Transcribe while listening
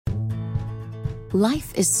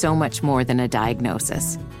Life is so much more than a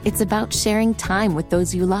diagnosis. It's about sharing time with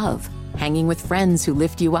those you love, hanging with friends who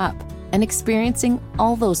lift you up, and experiencing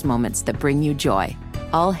all those moments that bring you joy.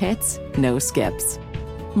 All hits, no skips.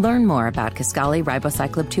 Learn more about Kisqali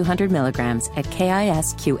Ribociclib 200 milligrams at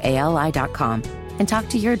KISQALI.com and talk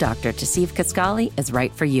to your doctor to see if Kisqali is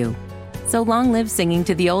right for you. So long live singing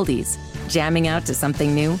to the oldies, jamming out to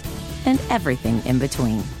something new, and everything in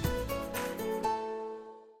between.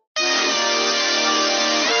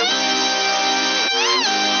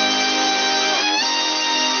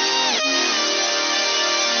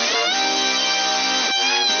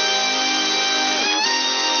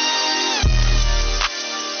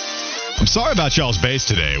 I'm sorry about y'all's bass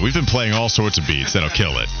today. We've been playing all sorts of beats that'll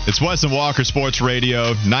kill it. It's Wes and Walker Sports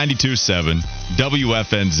Radio, 92.7,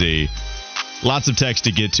 WFNZ. Lots of text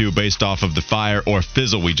to get to based off of the fire or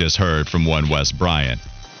fizzle we just heard from one Wes Bryant.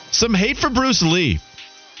 Some hate for Bruce Lee.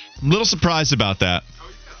 I'm a little surprised about that.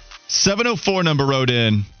 704 number wrote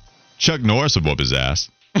in, Chuck Norris would whoop his ass.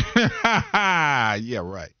 Yeah,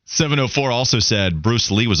 right. 704 also said Bruce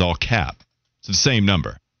Lee was all cap. It's the same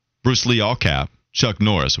number. Bruce Lee all cap, Chuck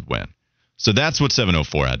Norris would win. So that's what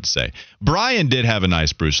 704 had to say. Brian did have a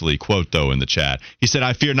nice Bruce Lee quote, though, in the chat. He said,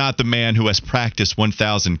 I fear not the man who has practiced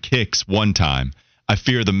 1,000 kicks one time. I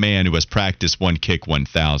fear the man who has practiced one kick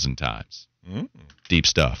 1,000 times. Deep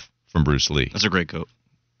stuff from Bruce Lee. That's a great quote.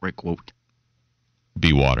 Great quote.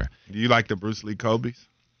 B. Water. Do you like the Bruce Lee Kobe's?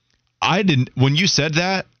 I didn't. When you said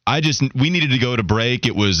that, we needed to go to break.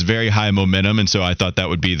 It was very high momentum, and so I thought that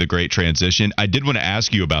would be the great transition. I did want to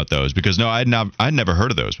ask you about those because I'd never heard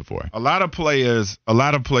of those before. A lot of players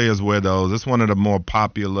wear those. It's one of the more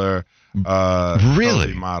popular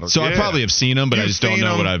really models. So I probably have seen them, but I just don't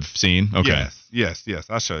know what I've seen. Okay. Yes.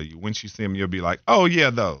 I'll show you. Once you see them, you'll be like, oh yeah,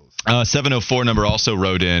 those. 704 number also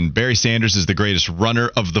wrote in, Barry Sanders is the greatest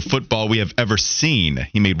runner of the football we have ever seen.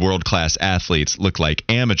 He made world-class athletes look like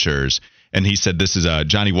amateurs. And he said this is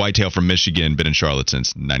Johnny Whitetail from Michigan, been in Charlotte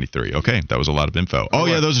since 93. Okay, that was a lot of info. Oh,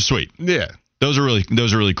 yeah, those are sweet. Yeah. Those are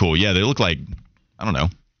really cool. Yeah, they look like, I don't know,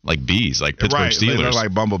 like bees, like Pittsburgh Steelers. They look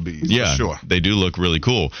like bumblebees, yeah, for sure. They do look really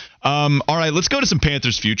cool. All right, let's go to some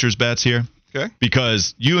Panthers futures bets here. Okay.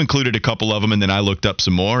 Because you included a couple of them, and then I looked up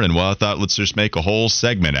some more, and I thought let's just make a whole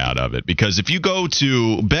segment out of it. Because if you go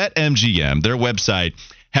to BetMGM, their website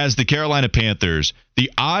has the Carolina Panthers,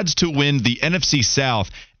 the odds to win the NFC South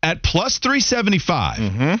at plus 375.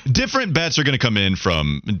 Mm-hmm. Different bets are going to come in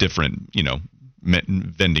from different,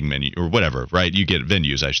 vending menu or whatever, right? You get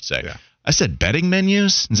venues, I should say. Yeah. I said betting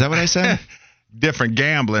menus? Is that what I said? Different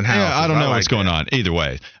gambling houses. Yeah, I don't know what's going on. Either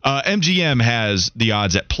way, MGM has the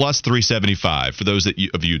odds at plus 375. For those of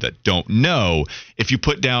you that don't know, if you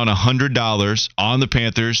put down $100 on the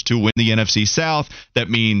Panthers to win the NFC South, that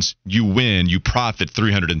means you win, you profit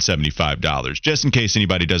 $375, just in case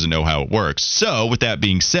anybody doesn't know how it works. So, with that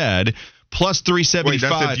being said, plus 375. Wait,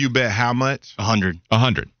 that's if you bet how much? 100.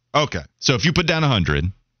 100. Okay. So, if you put down 100,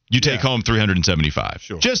 you take home 375.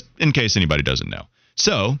 Sure. Just in case anybody doesn't know.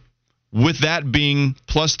 So, with that being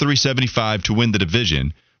plus 375 to win the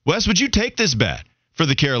division, Wes, would you take this bet for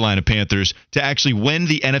the Carolina Panthers to actually win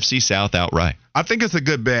the NFC South outright? I think it's a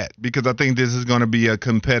good bet because I think this is going to be a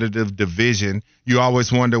competitive division. You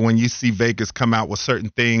always wonder when you see Vegas come out with certain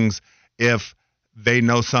things, if they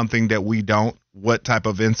know something that we don't, what type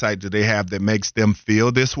of insight do they have that makes them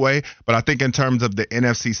feel this way? But I think in terms of the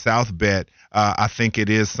NFC South bet, I think it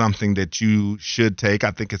is something that you should take.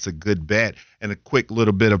 I think it's a good bet. And a quick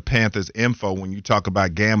little bit of Panthers info when you talk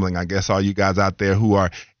about gambling. I guess all you guys out there who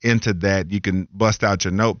are into that, you can bust out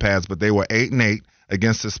your notepads. But they were 8-8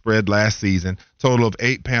 against the spread last season. Total of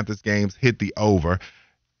 8 Panthers games hit the over.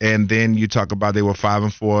 And then you talk about they were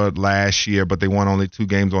 5-4 last year, but they won only 2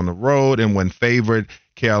 games on the road. And when favored,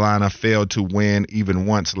 Carolina failed to win even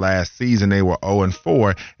once last season. They were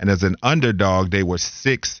 0-4. And as an underdog, they were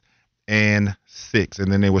 6-6.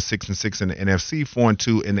 And then they were 6-6 in the NFC,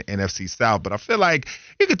 4-2 in the NFC South. But I feel like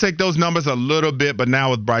you could take those numbers a little bit, but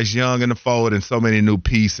now with Bryce Young in the fold and so many new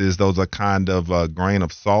pieces, those are kind of a grain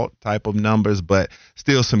of salt type of numbers, but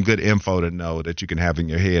still some good info to know that you can have in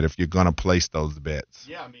your head if you're going to place those bets.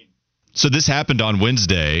 Yeah, I mean. So this happened on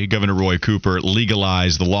Wednesday. Governor Roy Cooper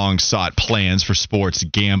legalized the long-sought plans for sports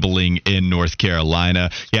gambling in North Carolina.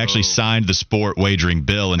 He actually signed the sport wagering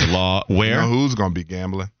bill into law. Where? You know who's going to be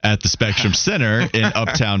gambling? At the Spectrum Center in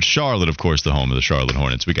Uptown Charlotte, of course, the home of the Charlotte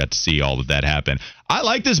Hornets. We got to see all of that happen. I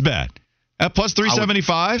like this bet. At plus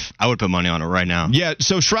 375? I would put money on it right now. Yeah,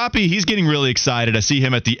 so Schrappy, he's getting really excited. I see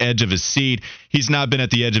him at the edge of his seat. He's not been at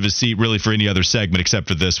the edge of his seat really for any other segment except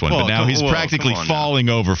for this one. But now he's practically falling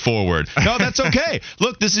over forward. No, that's okay.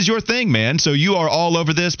 Look, this is your thing, man. So you are all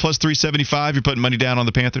over this, plus 375. You're putting money down on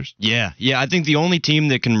the Panthers? Yeah. I think the only team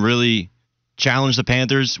that can really challenge the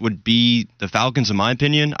Panthers would be the Falcons, in my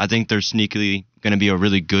opinion. I think they're sneakily going to be a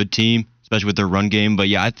really good team, especially with their run game. But,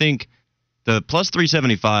 yeah, I think the plus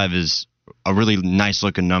 375 is a really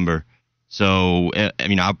nice-looking number. So, I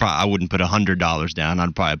mean, I wouldn't put $100 down.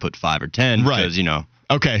 I'd probably put 5 or 10. Right. Because,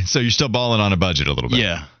 Okay, so you're still balling on a budget a little bit.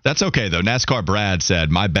 Yeah. That's okay, though. NASCAR Brad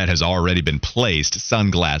said, my bet has already been placed.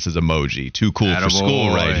 Sunglasses emoji. Too cool for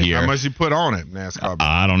school right here. How much you put on it, NASCAR Brad?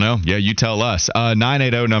 I don't know. Yeah, you tell us.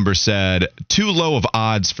 980 number said, too low of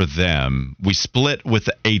odds for them. We split with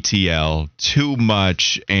the ATL. Too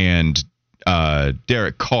much, and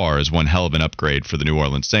Derek Carr is one hell of an upgrade for the New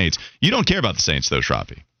Orleans Saints. You don't care about the Saints, though,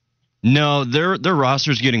 Schrappy. No, their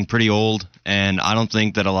roster's getting pretty old, and I don't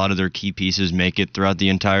think that a lot of their key pieces make it throughout the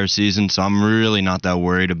entire season, so I'm really not that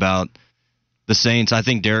worried about the Saints. I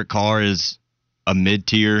think Derek Carr is a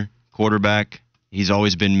mid-tier quarterback. He's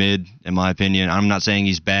always been mid, in my opinion. I'm not saying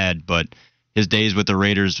he's bad, but his days with the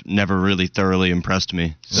Raiders never really thoroughly impressed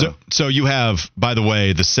me. So you have, by the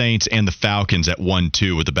way, the Saints and the Falcons at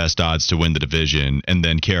 1-2 with the best odds to win the division, and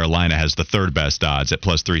then Carolina has the third best odds at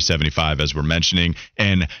plus 375, as we're mentioning.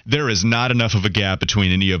 And there is not enough of a gap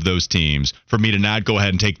between any of those teams for me to not go ahead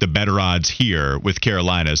and take the better odds here with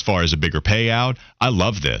Carolina as far as a bigger payout. I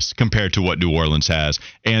love this compared to what New Orleans has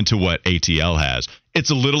and to what ATL has.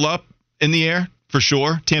 It's a little up in the air. For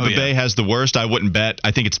sure. Tampa Bay has the worst. I wouldn't bet.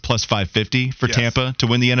 I think it's plus 550 for Tampa to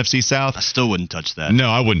win the NFC South. I still wouldn't touch that. No,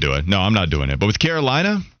 I wouldn't do it. No, I'm not doing it. But with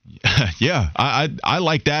Carolina, yeah, I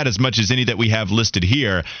like that as much as any that we have listed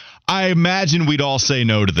here. I imagine we'd all say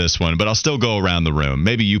no to this one, but I'll still go around the room.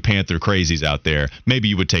 Maybe you Panther crazies out there, maybe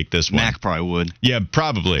you would take this one. Mac probably would. Yeah,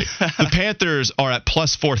 probably. The Panthers are at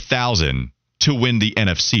plus 4,000 to win the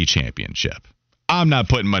NFC championship. I'm not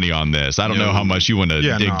putting money on this. I don't know how much you want to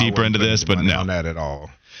dig deeper into this, but no. On that at all.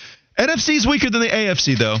 NFC's weaker than the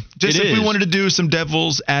AFC, though. Just if we wanted to do some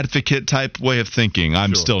devil's advocate type way of thinking,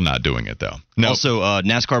 I'm still not doing it, though. No. Also,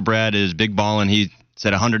 NASCAR Brad is big ballin'. He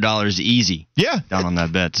said $100 easy. Yeah. Down on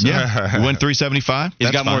that bet. So. Yeah. We went 375.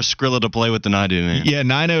 He's got more Skrilla to play with than I do, man. Yeah,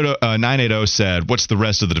 980 said, what's the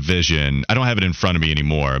rest of the division? I don't have it in front of me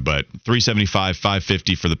anymore, but 375,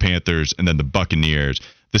 550 for the Panthers, and then the Buccaneers.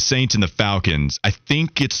 The Saints and the Falcons, I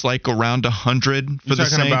think it's like around 100 for the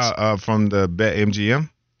Saints. You're talking about from the BetMGM?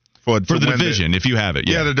 For the division, if you have it.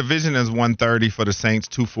 Yeah, the division is 130 for the Saints,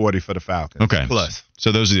 240 for the Falcons. Okay. Plus.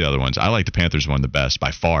 So those are the other ones. I like the Panthers one the best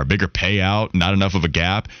by far. Bigger payout, not enough of a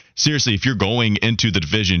gap. Seriously, if you're going into the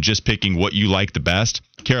division just picking what you like the best,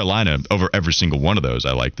 Carolina over every single one of those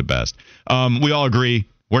I like the best. We all agree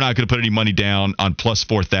we're not going to put any money down on plus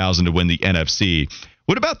 4,000 to win the NFC.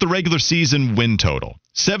 What about the regular season win total?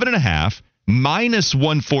 7.5 minus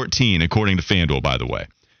 114, according to FanDuel, by the way.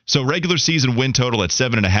 So regular season win total at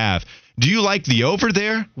 7.5. Do you like the over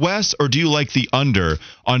there, Wes, or do you like the under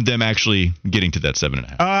on them actually getting to that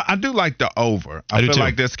 7.5? I do like the over. I feel too.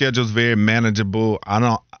 like their schedule's very manageable. I'm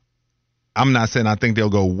not saying I think they'll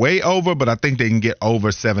go way over, but I think they can get over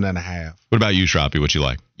 7.5. What about you, Shroppy? What you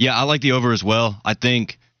like? Yeah, I like the over as well. I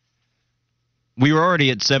think we were already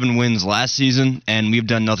at 7 wins last season, and we've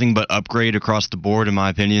done nothing but upgrade across the board, in my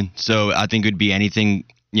opinion. So I think it'd be anything,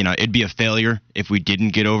 it'd be a failure if we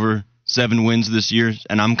didn't get over 7 wins this year.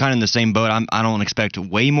 And I'm kind of in the same boat. I don't expect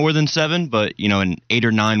way more than 7, but, an 8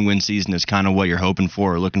 or 9 win season is kind of what you're hoping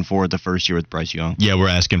for or looking for the first year with Bryce Young. Yeah, we're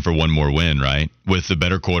asking for one more win, right? With the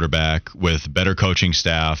better quarterback, with better coaching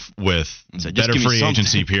staff, with better free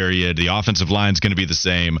agency period. The offensive line's going to be the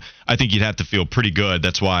same. I think you'd have to feel pretty good.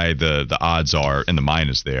 That's why the odds are in the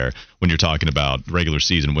minus there when you're talking about regular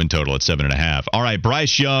season win total at 7.5. All right,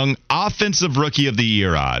 Bryce Young, offensive rookie of the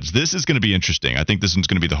year odds. This is going to be interesting. I think this one's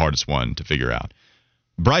going to be the hardest one to figure out.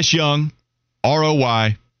 Bryce Young,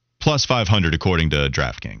 ROY, plus 500 according to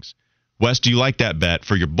DraftKings. Wes, do you like that bet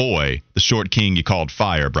for your boy, the short king you called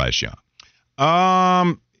fire, Bryce Young?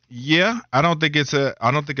 Yeah, I don't think it's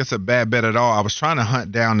a bad bet at all. I was trying to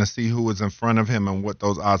hunt down to see who was in front of him and what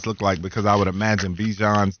those odds look like, because I would imagine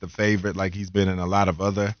Bijan's the favorite, like he's been in a lot of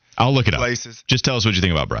other I'll look it places. Up. Just tell us what you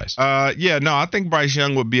think about Bryce. I think Bryce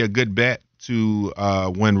Young would be a good bet to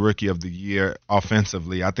win Rookie of the Year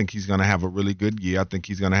offensively. I think he's going to have a really good year. I think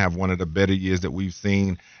he's going to have one of the better years that we've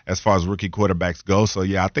seen as far as rookie quarterbacks go. So,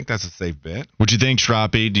 yeah, I think that's a safe bet. What do you think,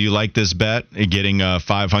 Shroppy? Do you like this bet, getting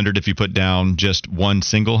 500 if you put down just one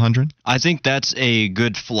single 100? I think that's a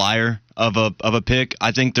good flyer of a pick.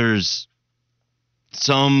 I think there's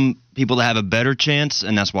some people that have a better chance,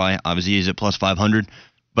 and that's why obviously he's at plus 500.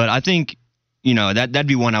 But I think, that'd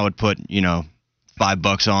be one I would put,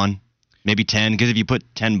 $5 on. Maybe 10, because if you put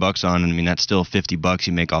 $10 on, I mean, that's still $50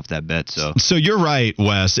 you make off that bet. So you're right,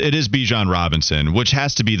 Wes. It is Bijan Robinson, which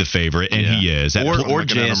has to be the favorite, and he is. Or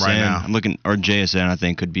JSN. Right now. Or JSN, I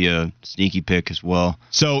think, could be a sneaky pick as well.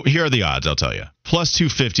 So here are the odds, I'll tell you. Plus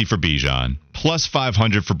 250 for Bijan, plus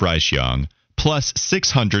 500 for Bryce Young, plus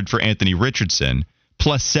 600 for Anthony Richardson,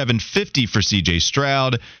 plus 750 for C.J.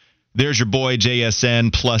 Stroud. There's your boy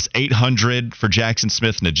JSN, plus 800 for Jackson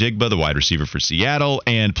Smith-Njigba, the wide receiver for Seattle,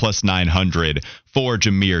 and plus 900 for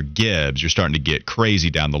Jahmyr Gibbs. You're starting to get crazy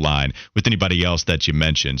down the line with anybody else that you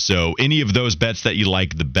mentioned. So any of those bets that you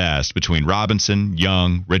like the best between Robinson,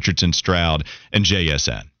 Young, Richardson, Stroud, and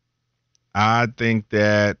JSN? I think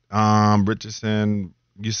that Richardson,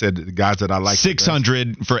 you said the guys that I like.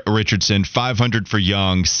 600 for Richardson, 500 for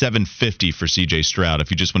Young, 750 for C.J. Stroud if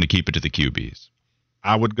you just want to keep it to the QBs.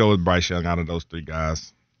 I would go with Bryce Young out of those three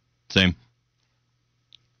guys. Same.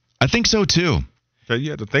 I think so, too. So you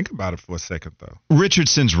had to think about it for a second, though.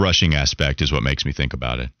 Richardson's rushing aspect is what makes me think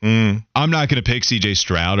about it. I'm not going to pick C.J.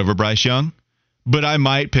 Stroud over Bryce Young, but I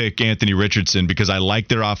might pick Anthony Richardson because I like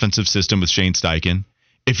their offensive system with Shane Steichen.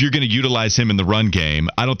 If you're going to utilize him in the run game,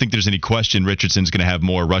 I don't think there's any question Richardson's going to have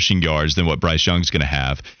more rushing yards than what Bryce Young's going to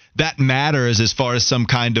have. That matters as far as some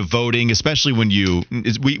kind of voting, especially when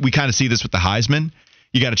we kind of see this with the Heisman.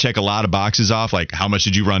 You got to check a lot of boxes off, like how much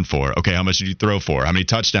did you run for? Okay, how much did you throw for? How many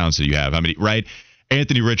touchdowns do you have? How many, right?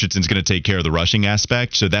 Anthony Richardson's going to take care of the rushing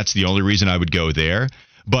aspect, so that's the only reason I would go there.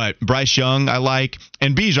 But Bryce Young, I like.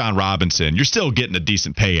 And Bijan Robinson, you're still getting a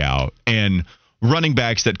decent payout. And running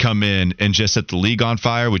backs that come in and just set the league on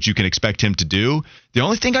fire, which you can expect him to do, the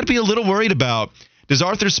only thing I'd be a little worried about, does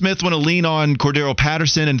Arthur Smith want to lean on Cordero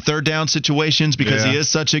Patterson in third down situations because he is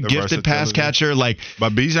such a gifted pass catcher?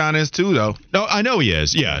 But Bijan is too, though. No, I know he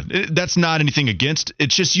is. Yeah, that's not anything against.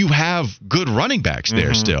 It's just you have good running backs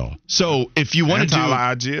there still. So if you want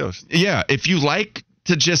to if you like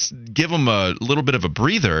to just give them a little bit of a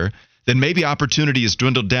breather, then maybe opportunity has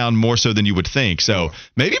dwindled down more so than you would think. So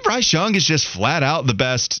maybe Bryce Young is just flat out the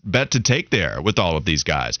best bet to take there with all of these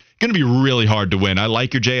guys. Going to be really hard to win. I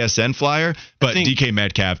like your JSN flyer, but DK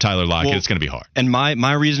Metcalf, Tyler Lockett, it's going to be hard. And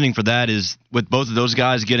my reasoning for that is with both of those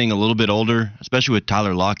guys getting a little bit older, especially with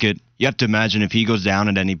Tyler Lockett, you have to imagine if he goes down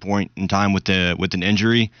at any point in time with an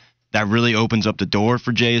injury, that really opens up the door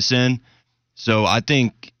for JSN. So I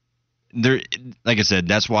think like I said,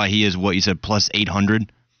 that's why he is what you said, plus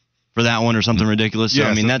 800 for that one or something ridiculous. So,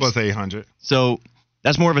 I mean, that's plus plus 800. So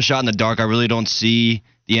that's more of a shot in the dark. I really don't see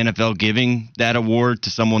the NFL giving that award to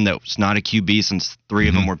someone that's not a QB since three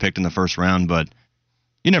of them were picked in the first round, but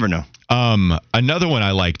you never know. Another one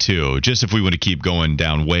I like too, just if we want to keep going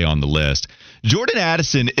down way on the list, Jordan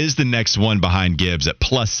Addison is the next one behind Gibbs at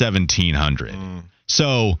plus 1,700.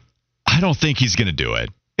 So I don't think he's going to do it.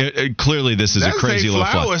 Clearly, this is a crazy low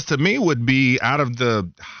fly. Flowers to me would be out of the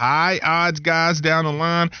high odds guys down the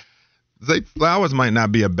line. Zay Flowers might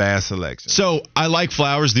not be a bad selection. So I like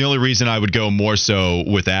Flowers. The only reason I would go more so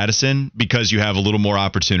with Addison because you have a little more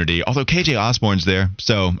opportunity. Although KJ Osborne's there,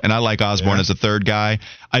 and I like Osborne as a third guy.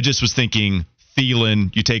 I just was thinking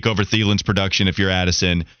Thielen. You take over Thielen's production if you're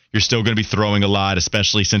Addison. You're still going to be throwing a lot,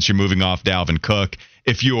 especially since you're moving off Dalvin Cook.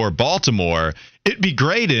 If you're Baltimore, it'd be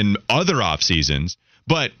great in other off seasons.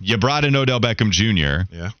 But you brought in Odell Beckham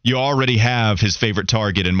Jr. Yeah. You already have his favorite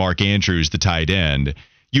target in Mark Andrews, the tight end.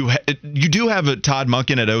 You do have a Todd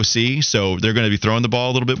Monken at OC, so they're going to be throwing the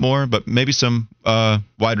ball a little bit more, but maybe some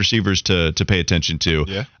wide receivers to pay attention to.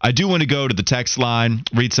 Yeah. I do want to go to the text line,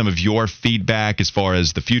 read some of your feedback as far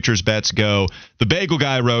as the futures bets go. The Bagel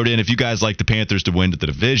Guy wrote in, if you guys like the Panthers to win the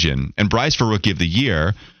division, and Bryce for Rookie of the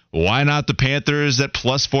Year, why not the Panthers at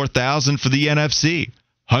plus 4,000 for the NFC?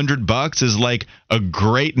 $100 is like a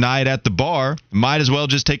great night at the bar. Might as well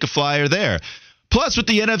just take a flyer there. Plus, with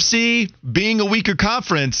the NFC being a weaker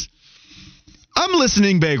conference, I'm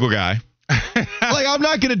listening, Bagel Guy. I'm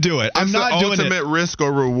not going to do it. I'm not doing it. It's the ultimate risk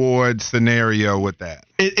or reward scenario with that.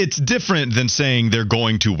 It's different than saying they're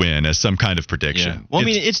going to win as some kind of prediction. Yeah. Well,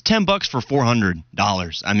 it's $10 for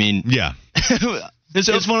 $400. I mean, yeah.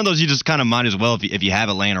 It's one of those you just kind of might as well if you have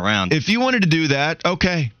it laying around. If you wanted to do that,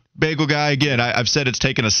 okay. Bagel Guy, again, I've said it's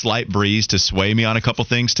taken a slight breeze to sway me on a couple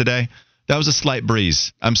things today. That was a slight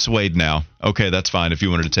breeze. I'm swayed now. Okay, that's fine. If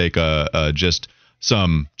you wanted to take just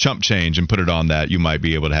some chump change and put it on that, you might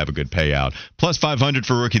be able to have a good payout. Plus 500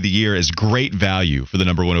 for Rookie of the Year is great value for the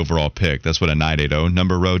number one overall pick. That's what a 980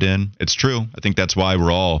 number wrote in. It's true. I think that's why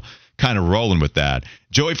we're all kind of rolling with that.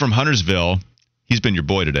 Joey from Huntersville, He's been your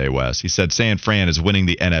boy today, Wes. He said San Fran is winning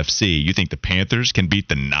the NFC. You think the Panthers can beat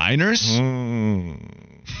the Niners?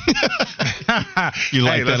 You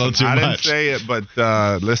like that a little too much. I didn't say it, but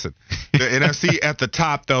listen. The NFC at the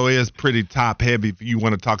top, though, is pretty top-heavy if you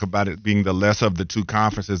want to talk about it being the less of the two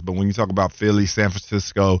conferences. But when you talk about Philly, San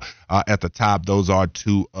Francisco at the top, those are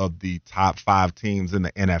two of the top 5 teams in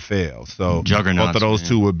the NFL. So both of those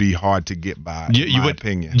two would be hard to get by, in my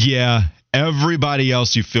opinion. Yeah. Everybody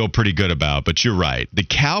else you feel pretty good about, but you're right. The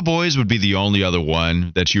Cowboys would be the only other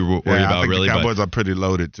one that you worry about, I think really. The Cowboys are pretty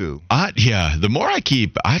loaded, too. The more I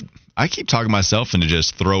keep talking myself into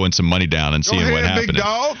just throwing some money down and seeing what happens. Big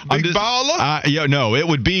dog, big baller. No, it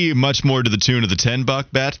would be much more to the tune of the $10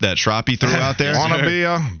 bet that Shroppy threw out there. Wanna be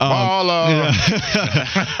a baller?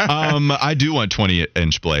 I do want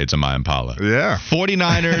 20-inch blades on my Impala. Yeah.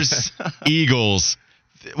 49ers, Eagles.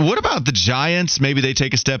 What about the Giants? Maybe they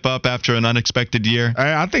take a step up after an unexpected year.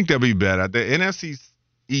 I think they'll be better. The NFC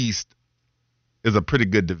East is a pretty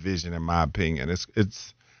good division, in my opinion.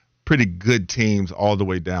 It's pretty good teams all the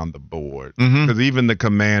way down the board. Because even the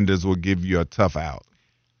Commanders will give you a tough out.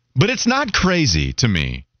 But it's not crazy to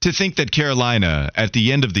me to think that Carolina, at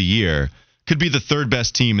the end of the year, could be the 3rd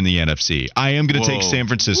best team in the NFC. I am going to take San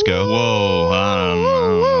Francisco. Whoa. I don't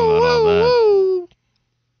know about all that.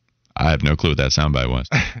 I have no clue what that soundbite was.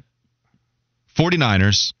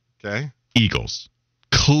 49ers. Okay. Eagles.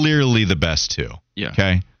 Clearly the best two. Yeah.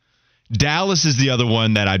 Okay. Dallas is the other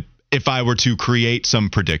one that if I were to create some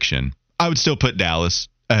prediction, I would still put Dallas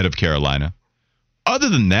ahead of Carolina. Other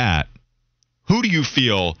than that, who do you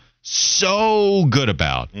feel so good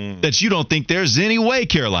about that you don't think there's any way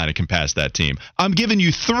Carolina can pass that team? I'm giving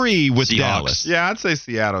you 3 with Seahawks. Dallas. Yeah, I'd say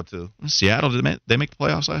Seattle, too. Seattle, did they make the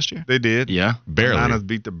playoffs last year? They did. Yeah. Barely. The Niners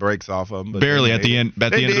beat the brakes off of them. Barely at the end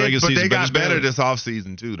of the regular season. But they got better this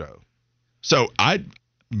offseason, too, though. So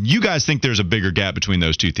you guys think there's a bigger gap between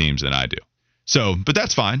those two teams than I do. So, but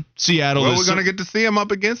that's fine. Seattle we're going to get to see them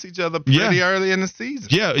up against each other pretty early in the season.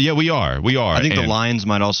 Yeah, we are. I think the Lions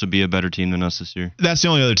might also be a better team than us this year. That's the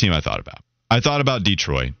only other team I thought about. I thought about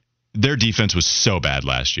Detroit. Their defense was so bad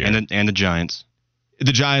last year. And the Giants.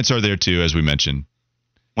 The Giants are there, too, as we mentioned.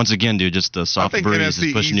 Once again, dude, just the soft breeze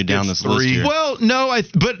is pushing you down this list here. Well, no,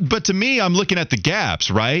 but to me, I'm looking at the gaps,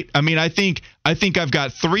 right? I mean, I think I've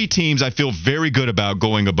got 3 teams I feel very good about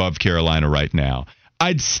going above Carolina right now.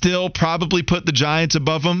 I'd still probably put the Giants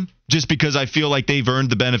above them just because I feel like they've earned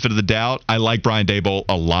the benefit of the doubt. I like Brian Daboll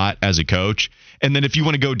a lot as a coach. And then if you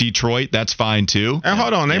want to go Detroit, that's fine too. And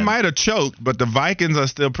hold on, they might have choked, but the Vikings are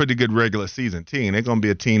still a pretty good regular season team. They're going to be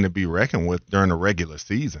a team to be reckoned with during the regular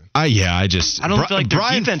season. I don't feel like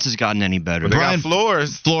their defense has gotten any better. They got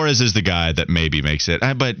Flores. Flores is the guy that maybe makes it.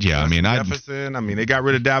 But yeah, Jefferson. They got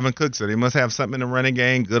rid of Dalvin Cook, so they must have something in the running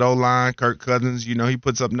game. Good old line. Kirk Cousins, he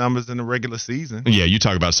puts up numbers in the regular season. Yeah, you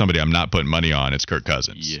talk about somebody I'm not putting money on. It's Kirk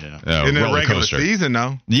Cousins. Yeah. In the regular season,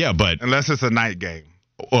 though. Yeah, but unless it's a night game.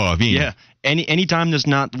 Well, anytime there's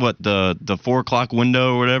not the 4:00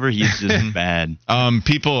 window or whatever, he's just bad.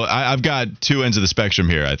 I've got 2 ends of the spectrum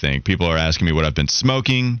here. I think people are asking me what I've been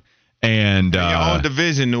smoking, and your own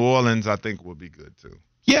division, New Orleans, I think will be good too.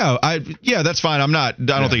 Yeah, that's fine. I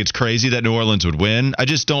don't think it's crazy that New Orleans would win. I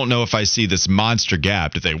just don't know if I see this monster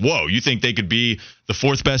gap to say, whoa, you think they could be the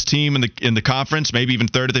 4th best team in the conference, maybe even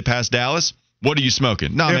 3rd if they pass Dallas? What are you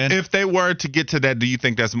smoking? Man. If they were to get to that, do you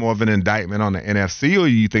think that's more of an indictment on the NFC, or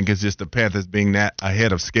you think it's just the Panthers being that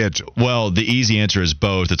ahead of schedule? Well, the easy answer is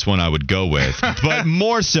both. It's one I would go with. But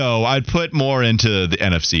more so, I'd put more into the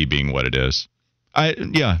NFC being what it is.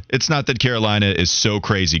 It's not that Carolina is so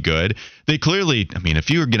crazy good. They clearly,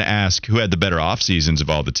 if you were going to ask who had the better off seasons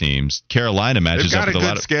of all the teams, Carolina matches up with a lot of. They've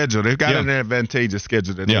got a good schedule. They've got an advantageous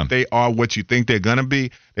schedule. That if they are what you think they're going to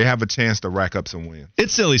be, they have a chance to rack up some wins.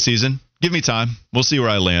 It's silly season. Give me time. We'll see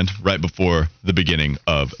where I land right before the beginning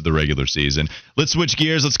of the regular season. Let's switch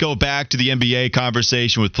gears. Let's go back to the NBA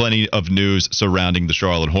conversation with plenty of news surrounding the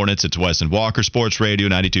Charlotte Hornets. It's Wes and Walker, Sports Radio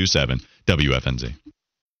 92.7 WFNZ.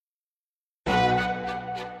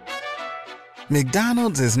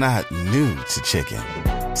 McDonald's is not new to chicken.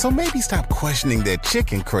 So maybe stop questioning their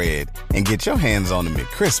chicken cred and get your hands on the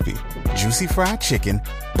McCrispy. Juicy fried chicken,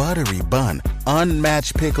 buttery bun,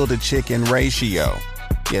 unmatched pickle to chicken ratio.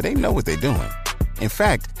 Yeah, they know what they're doing. In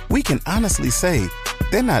fact, we can honestly say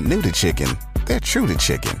they're not new to chicken. They're true to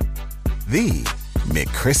chicken. The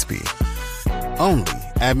McCrispy. Only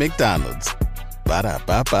at McDonald's.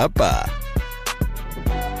 Ba-da-ba-ba-ba.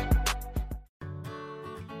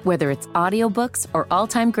 Whether it's audiobooks or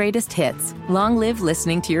all-time greatest hits, long live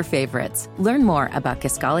listening to your favorites. Learn more about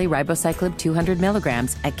Kisqali Ribociclib 200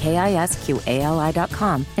 milligrams at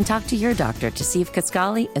KISQALI.com and talk to your doctor to see if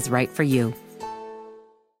Kisqali is right for you.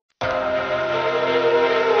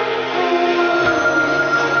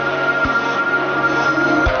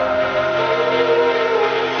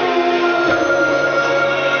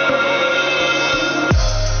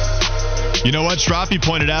 You know what? Stroppy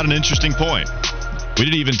pointed out an interesting point. We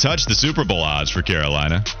didn't even touch the Super Bowl odds for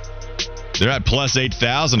Carolina. They're at plus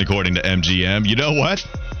 8,000 according to MGM. You know what?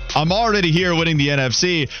 I'm already here winning the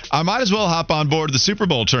NFC. I might as well hop on board the Super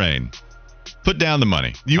Bowl train. Put down the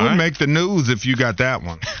money. You would make the news if you got that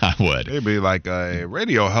one. I would. It'd be like a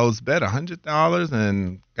radio host bet $100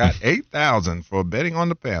 and got 8,000 for betting on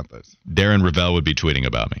the Panthers. Darren Ravel would be tweeting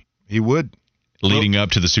about me. He would. Leading up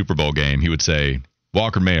to the Super Bowl game, he would say,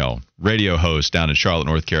 Walker Mail, radio host down in Charlotte,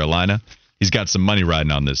 North Carolina. He's got some money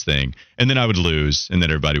riding on this thing. And then I would lose, and then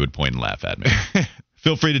everybody would point and laugh at me.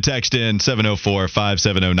 Feel free to text in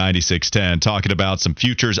 704-570-9610 talking about some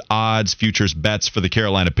futures odds, futures bets for the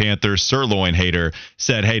Carolina Panthers. Sirloin Hater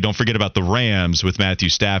said, hey, don't forget about the Rams with Matthew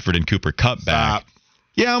Stafford and Cooper Kupp back.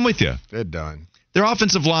 Yeah, I'm with you. They're done. Their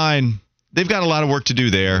offensive line, they've got a lot of work to do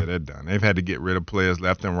there. Yeah, they're done. They've had to get rid of players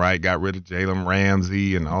left and right, got rid of Jalen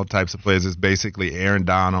Ramsey and all types of players. It's basically Aaron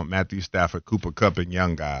Donald, Matthew Stafford, Cooper Kupp, and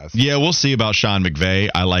young guys. Yeah, we'll see about Sean McVay.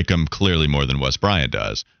 I like him clearly more than Wes Bryant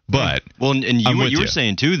does. But and you were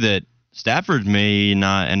saying too that Stafford may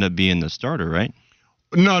not end up being the starter, right?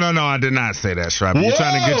 No, I did not say that, Shrapper. You're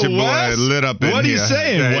trying to get your boy Wes? lit up in here. What are you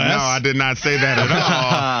saying, Wes? No, I did not say that at all.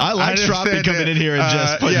 I like Shrapper coming in here and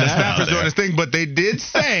just putting that Stafford's out there. doing his thing, but they did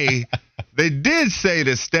say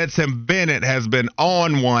that Stetson Bennett has been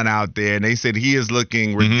on one out there, and they said he is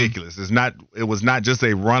looking ridiculous. It was not just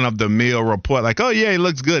a run-of-the-mill report like, oh, yeah, he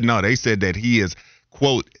looks good. No, they said that he is,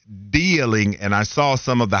 quote, dealing, and I saw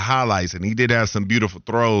some of the highlights, and he did have some beautiful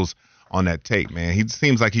throws on that tape, man. He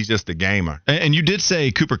seems like he's just a gamer. And you did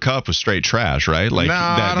say Cooper Kupp was straight trash, right? Like, no,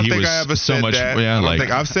 that I don't he think was I ever so said much, that. Yeah,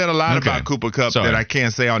 I've said a lot about Cooper Kupp that I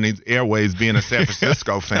can't say on these airways being a San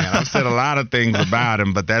Francisco fan. I've said a lot of things about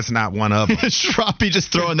him, but that's not one of them. Stroppy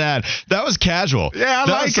just throwing that. That was casual. Yeah,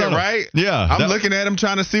 I like it, right? Yeah. I'm looking at him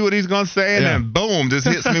trying to see what he's going to say, and then boom, just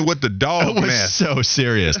hits me with the dog That was mess. so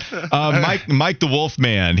serious. Mike the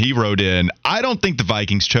Wolfman, he wrote in, I don't think the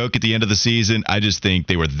Vikings choke at the end of the season. I just think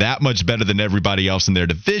they were that much better than everybody else in their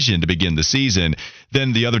division to begin the season.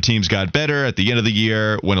 Then the other teams got better at the end of the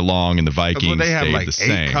year, went along, and the Vikings they had stayed like the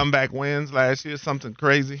same. 8 comeback wins last year, something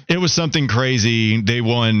crazy. It was something crazy. They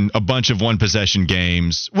won a bunch of one-possession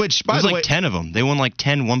games, which, by the way, 10 of them. They won like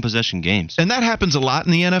 10 one-possession games. And that happens a lot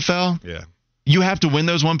in the NFL. Yeah. You have to win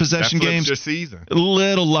those one-possession That flips games. your season. A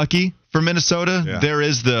little lucky for Minnesota. Yeah. There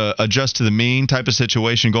is the adjust to the mean type of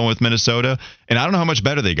situation going with Minnesota. And I don't know how much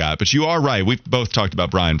better they got, but you are right. We've both talked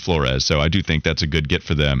about Brian Flores, so I do think that's a good get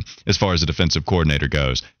for them as far as the defensive coordinator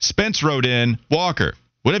goes. Spence wrote in, Walker,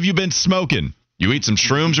 what have you been smoking? You eat some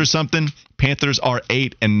shrooms or something? Panthers are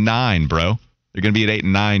 8-9, bro. They're going to be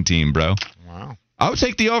an 8-9 team, bro. Wow. I would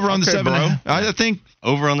take the over on the 7. I think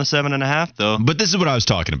over on the 7.5, though. But this is what I was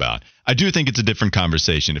talking about. I do think it's a different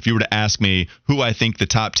conversation. If you were to ask me who I think the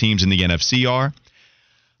top teams in the NFC are,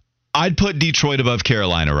 I'd put Detroit above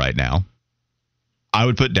Carolina right now. I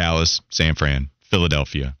would put Dallas, San Fran,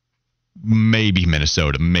 Philadelphia, maybe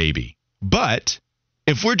Minnesota, maybe. But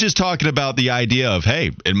if we're just talking about the idea of,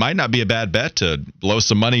 hey, it might not be a bad bet to blow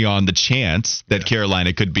some money on the chance that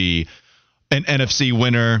Carolina could be an NFC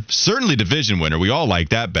winner, certainly division winner. We all like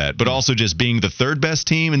that bet, but also just being the third best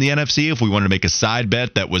team in the NFC, if we wanted to make a side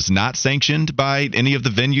bet that was not sanctioned by any of the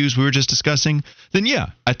venues we were just discussing, then yeah,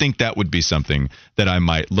 I think that would be something that I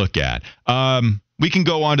might look at. We can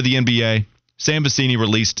go on to the NBA. Sam Vecenie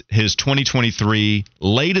released his 2023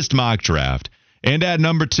 latest mock draft, and at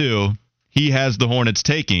number 2, he has the Hornets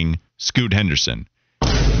taking Scoot Henderson.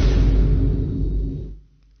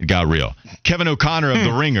 It got real. Kevin O'Connor of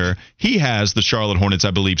The Ringer, he has the Charlotte Hornets, I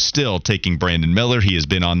believe, still taking Brandon Miller. He has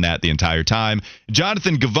been on that the entire time.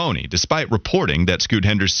 Jonathan Gavoni, despite reporting that Scoot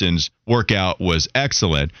Henderson's workout was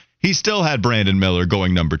excellent, he still had Brandon Miller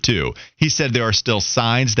going number 2. He said there are still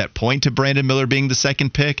signs that point to Brandon Miller being the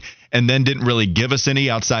second pick and then didn't really give us any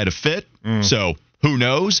outside of fit. So who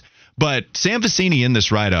knows? But Sam Vecenie in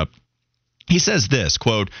this write-up, he says this,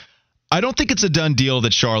 quote, I don't think it's a done deal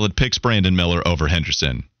that Charlotte picks Brandon Miller over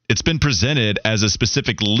Henderson. It's been presented as a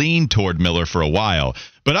specific lean toward Miller for a while,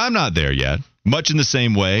 but I'm not there yet. Much in the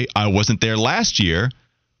same way I wasn't there last year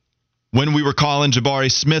when we were calling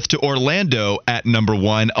Jabari Smith to Orlando at number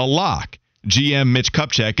 1 a lock. GM Mitch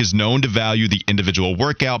Kupchak is known to value the individual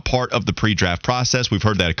workout part of the pre-draft process. We've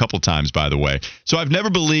heard that a couple times, by the way. So I've never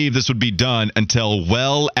believed this would be done until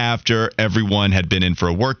well after everyone had been in for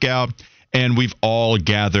a workout, and we've all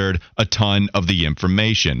gathered a ton of the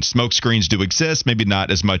information. Smoke screens do exist, maybe not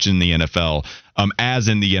as much in the NFL as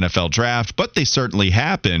in the NFL draft, but they certainly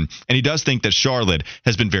happen. And he does think that Charlotte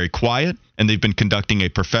has been very quiet and they've been conducting a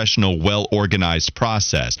professional, well-organized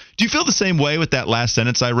process. Do you feel the same way with that last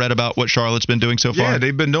sentence I read about what Charlotte's been doing so far? Yeah,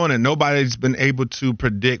 they've been doing it. Nobody's been able to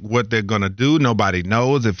predict what they're going to do. Nobody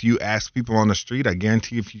knows. If you ask people on the street, I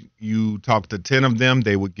guarantee if you talk to 10 of them,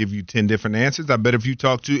 they would give you 10 different answers. I bet if you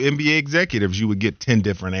talk to NBA executives, you would get 10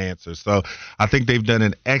 different answers. So I think they've done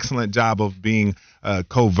an excellent job of being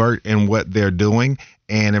covert in what they're doing.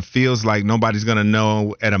 And it feels like nobody's going to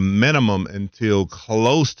know at a minimum until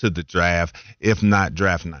close to the draft, if not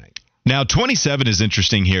draft night. Now, 27 is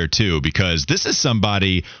interesting here, too, because this is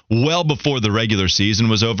somebody well before the regular season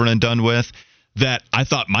was over and done with that I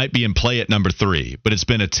thought might be in play at number 3. But it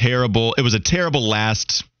was a terrible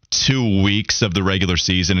last 2 weeks of the regular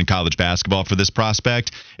season in college basketball for this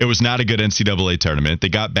prospect. It was not a good NCAA tournament. They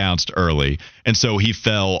got bounced early, and so he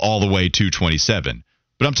fell all the way to 27.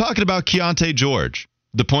 But I'm talking about Keontae George,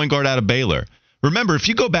 the point guard out of Baylor. Remember, if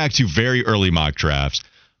you go back to very early mock drafts,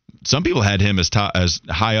 some people had him as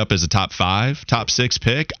high up as a top 5, top 6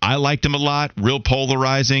 pick. I liked him a lot. Real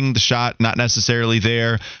polarizing. The shot not necessarily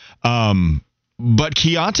there. But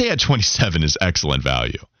Keontae at 27 is excellent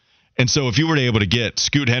value. And so if you were able to get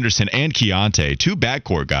Scoot Henderson and Keontae, 2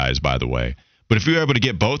 backcourt guys, by the way, but if you were able to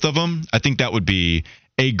get both of them, I think that would be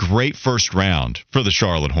a great first round for the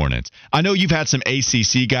Charlotte Hornets. I know you've had some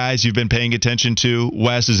ACC guys you've been paying attention to.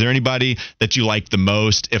 Wes, is there anybody that you like the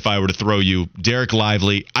most? If I were to throw you Derek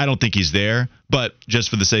Lively, I don't think he's there, but just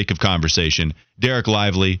for the sake of conversation, Derek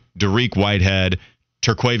Lively, Dariq Whitehead,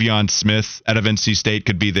 Terquavion Smith out of NC State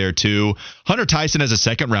could be there too. Hunter Tyson as a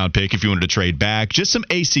second-round pick if you wanted to trade back. Just some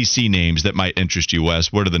ACC names that might interest you,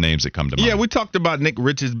 Wes. What are the names that come to mind? Yeah, we talked about Nick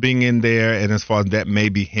Richards being in there, and as far as that may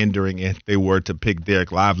be hindering if they were to pick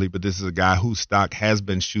Derek Lively, but this is a guy whose stock has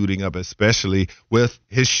been shooting up, especially with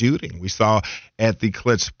his shooting. We saw at the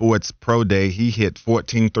Clutch Sports Pro Day, he hit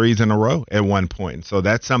 14 threes in a row at one point. So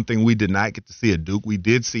that's something we did not get to see at Duke. We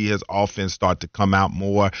did see his offense start to come out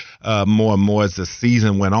more and more as the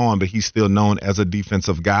season went on, but he's still known as a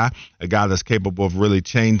defensive guy, a guy that's capable of really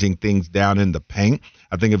changing things down in the paint.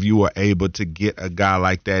 I think if you were able to get a guy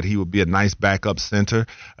like that, he would be a nice backup center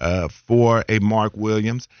for a Mark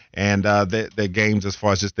Williams. And their games, as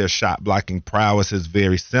far as just their shot blocking prowess, is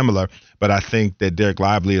very similar. But I think that Derek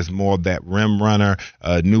Lively is more of that rim runner,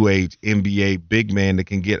 new age NBA big man that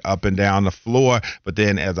can get up and down the floor. But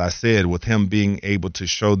then, as I said, with him being able to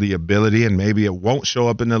show the ability, and maybe it won't show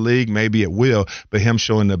up in the league, maybe it will, but him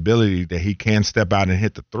showing the ability that he can step out and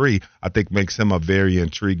hit the 3, I think makes him a very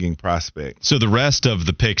intriguing prospect. So the rest of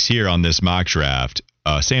the picks here on this mock draft,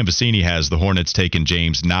 Sam Vecini has the Hornets taking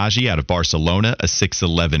James Nagy out of Barcelona, a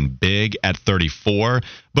 6'11 big at 34.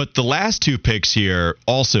 But the last 2 picks here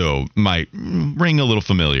also might ring a little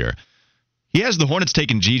familiar. He has the Hornets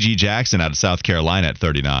taking G.G. Jackson out of South Carolina at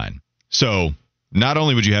 39. So not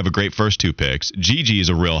only would you have a great first 2 picks, G.G. is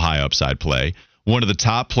a real high upside play. One of the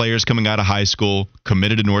top players coming out of high school,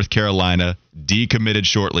 committed to North Carolina, decommitted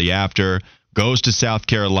shortly after, goes to South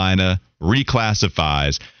Carolina,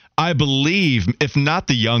 reclassifies. I believe, if not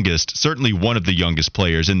the youngest, certainly one of the youngest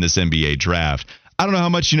players in this NBA draft. I don't know how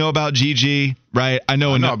much you know about GG, right? I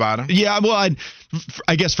know about him. Yeah, well,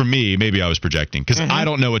 I guess for me, maybe I was projecting because I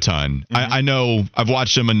don't know a ton. I know I've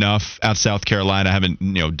watched him enough at South Carolina. I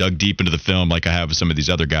haven't dug deep into the film like I have with some of these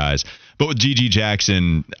other guys. But with G.G.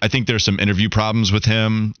 Jackson, I think there's some interview problems with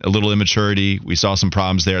him, a little immaturity. We saw some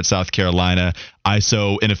problems there at South Carolina.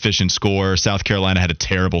 ISO, inefficient score. South Carolina had a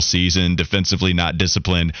terrible season, defensively not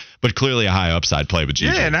disciplined, but clearly a high upside play with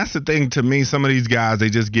G.G. Yeah, and that's the thing to me. Some of these guys,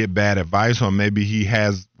 they just get bad advice, or maybe he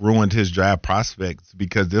has ruined his draft prospects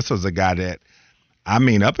because this was a guy that,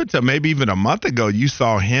 up until maybe even a month ago, you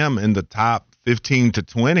saw him in the top 15 to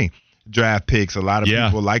 20 draft picks. A lot of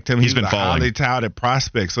people liked him. He's been a falling. highly touted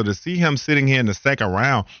prospect. So to see him sitting here in the second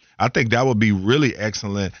round, I think that would be really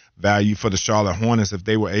excellent value for the Charlotte Hornets if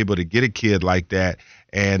they were able to get a kid like that.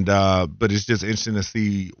 And but it's just interesting to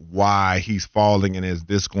see why he's falling, and is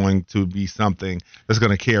this going to be something that's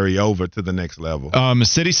going to carry over to the next level?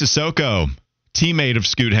 City Sissoko, teammate of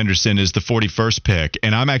Scoot Henderson, is the 41st pick,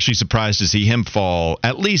 and I'm actually surprised to see him fall,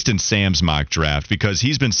 at least in Sam's mock draft, because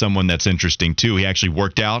he's been someone that's interesting too. He actually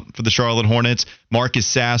worked out for the Charlotte Hornets. Marcus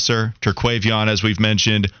Sasser, Terquavion, as we've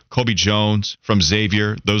mentioned, Kobe Jones from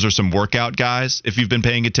Xavier. Those are some workout guys if you've been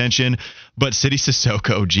paying attention. But City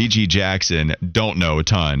Sissoko, G.G. Jackson don't know a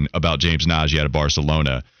ton about James Nagy out of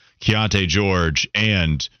Barcelona. Keontae George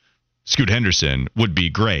and Scoot Henderson would be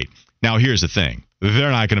great. Now, here's the thing.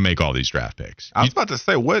 They're not going to make all these draft picks. I was about to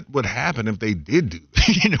say, what would happen if they did do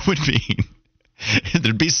that? It would be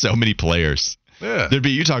there'd be so many players Yeah.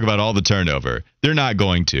 You talk about all the turnover. They're not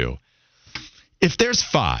going to. If there's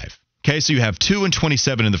 5, okay, so you have 2 and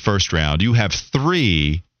 27 in the first round. You have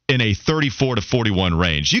 3 in a 34 to 41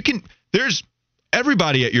 range. There's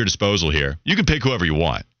everybody at your disposal here. You can pick whoever you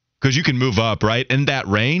want because you can move up, right? In that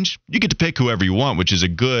range, you get to pick whoever you want, which is a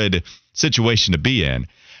good situation to be in.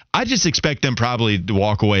 I just expect them probably to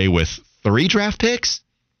walk away with 3 draft picks,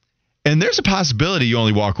 and there's a possibility you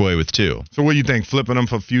only walk away with 2. So what do you think, flipping them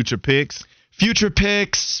for future picks? Future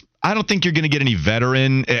picks, I don't think you're going to get any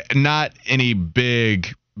veteran, not any big,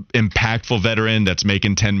 impactful veteran that's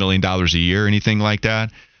making $10 million a year or anything like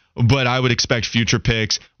that. But I would expect future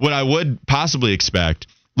picks. What I would possibly expect,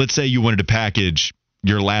 let's say you wanted to package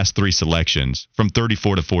your last 3 selections from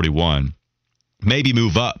 34 to 41, maybe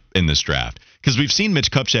move up in this draft. Because we've seen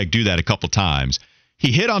Mitch Kupchak do that a couple times.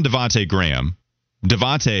 He hit on Devontae Graham.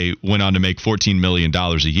 Devontae went on to make $14 million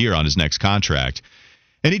a year on his next contract.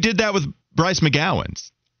 And he did that with Bryce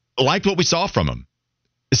McGowan. Liked what we saw from him,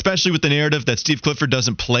 especially with the narrative that Steve Clifford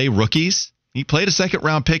doesn't play rookies. He played a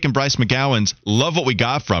second-round pick in Bryce McGowan. Love what we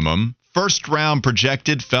got from him. First round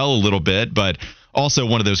projected, fell a little bit, but also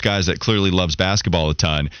one of those guys that clearly loves basketball a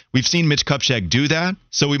ton. We've seen Mitch Kupchak do that,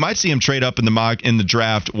 so we might see him trade up in the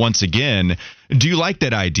draft once again. Do you like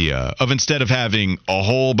that idea of instead of having a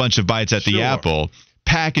whole bunch of bites at the apple,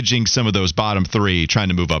 packaging some of those bottom 3, trying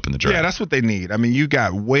to move up in the draft? Yeah, that's what they need. I mean, you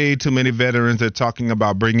got way too many veterans. They're talking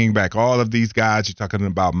about bringing back all of these guys. You're talking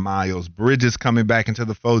about Miles Bridges coming back into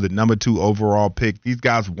the fold, the number 2 overall pick. These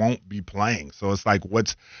guys won't be playing. So it's like,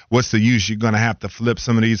 what's the use? You're going to have to flip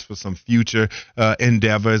some of these for some future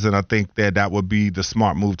endeavors, and I think that would be the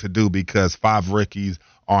smart move to do because 5 rookies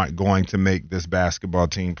aren't going to make this basketball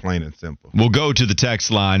team plain and simple. We'll go to the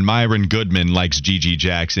text line. Myron Goodman likes G.G.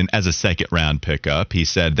 Jackson as a second-round pickup. He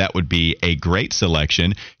said that would be a great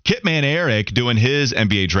selection. Kitman Eric doing his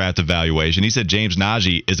NBA draft evaluation. He said James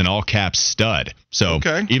Najee is an all-caps stud. So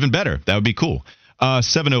even better. That would be cool.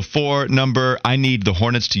 704 number, I need the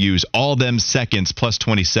Hornets to use all them seconds plus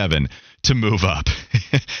 27 to move up.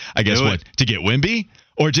 I guess to get Wemby?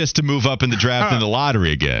 Or just to move up in the draft and the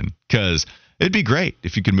lottery again? Because it'd be great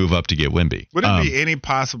if you could move up to get Wemby. Would it be any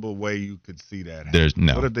possible way you could see that happen? There's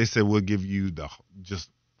no. What if they said we'll give you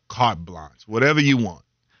just carte blanche, whatever you want,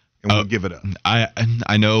 and we'll give it up?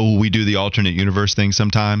 I know we do the alternate universe thing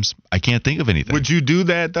sometimes. I can't think of anything. Would you do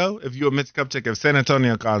that, though, if you were Mitch Kupchak? If San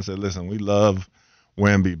Antonio called and said, listen, we love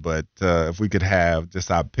Wemby, but if we could have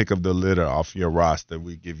just our pick of the litter off your roster,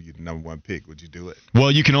 we give you the number 1 pick, would you do it?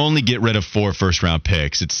 Well, you can only get rid of 4 first-round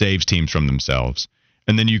picks. It saves teams from themselves.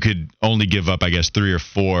 And then you could only give up, I guess, 3 or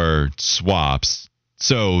 4 swaps.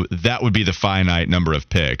 So that would be the finite number of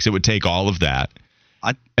picks. It would take all of that.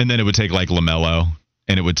 And then it would take like LaMelo.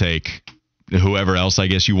 And it would take whoever else, I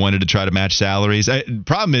guess, you wanted to try to match salaries.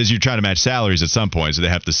 Problem is you're trying to match salaries at some point, so they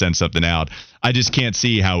have to send something out. I just can't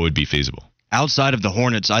see how it would be feasible. Outside of the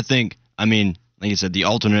Hornets, like you said, the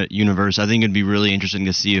alternate universe, I think it'd be really interesting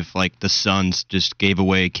to see if, like, the Suns just gave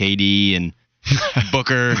away KD and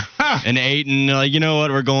Booker and Ayton, you know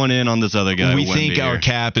what? We're going in on this other guy. We think our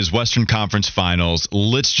cap is Western Conference Finals.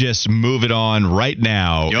 Let's just move it on right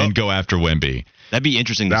now and go after Wemby. That'd be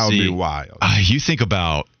interesting to see. That would be wild. You think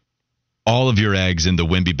about all of your eggs in the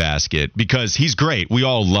Wemby basket because he's great. We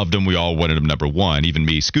all loved him. We all wanted him number 1. Even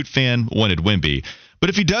me, Scoot fan, wanted Wemby.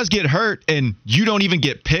 But if he does get hurt and you don't even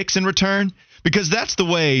get picks in return, because that's the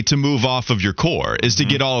way to move off of your core is to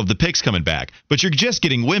get all of the picks coming back. But you're just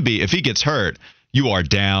getting Wemby. If he gets hurt, you are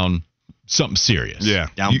down something serious. Yeah.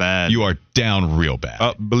 Down bad. You are down real bad.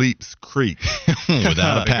 Up Bleeps Creek.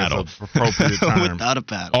 Without a paddle. Appropriate term. Without a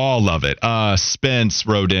paddle. All of it. Spence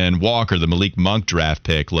wrote in, Walker, the Malik Monk draft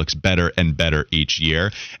pick, looks better and better each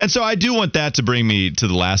year. And so I do want that to bring me to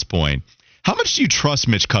the last point. How much do you trust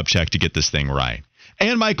Mitch Kupchak to get this thing right?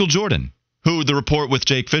 And Michael Jordan, who the report with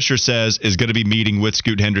Jake Fisher says is going to be meeting with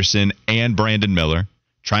Scoot Henderson and Brandon Miller,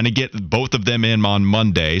 trying to get both of them in on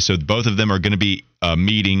Monday. So both of them are going to be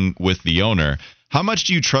meeting with the owner. How much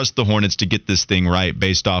do you trust the Hornets to get this thing right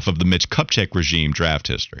based off of the Mitch Kupchak regime draft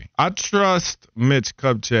history? I trust Mitch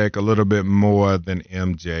Kupchak a little bit more than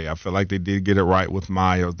MJ. I feel like they did get it right with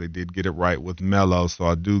Miles. They did get it right with Melo. So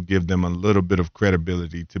I do give them a little bit of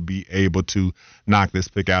credibility to be able to knock this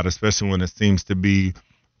pick out, especially when it seems to be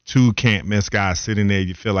 2 can't-miss guys sitting there.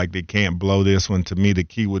 You feel like they can't blow this one. To me, the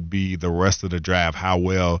key would be the rest of the draft. How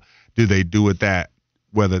well do they do with that,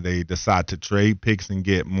 whether they decide to trade picks and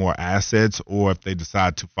get more assets or if they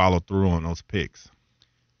decide to follow through on those picks?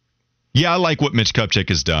 Yeah, I like what Mitch Kupchak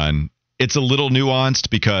has done. It's a little nuanced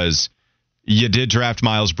because you did draft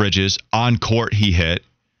Miles Bridges. On court, he hit.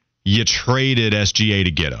 You traded SGA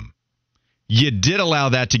to get him. You did allow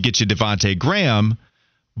that to get you Devontae Graham,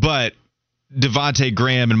 but Devontae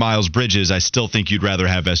Graham and Miles Bridges, I still think you'd rather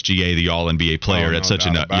have SGA, the All-NBA player, at such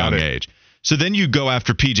a young age. So then you go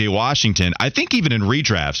after P.J. Washington. I think even in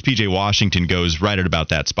redrafts, P.J. Washington goes right at about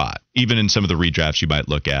that spot, even in some of the redrafts you might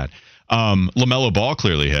look at. LaMelo Ball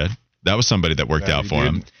clearly hit. That was somebody that worked out for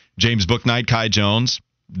him. James Bouknight, Kai Jones,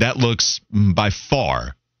 that looks by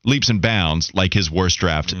far leaps and bounds like his worst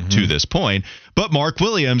draft to this point. But Mark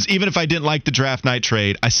Williams, even if I didn't like the draft night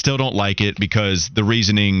trade, I still don't like it because the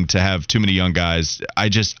reasoning to have too many young guys, I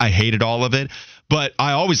hated all of it. But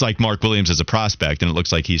I always liked Mark Williams as a prospect, and it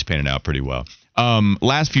looks like he's panning out pretty well.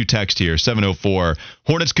 Last few texts here, 704.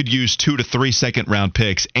 Hornets could use 2 to 3 second-round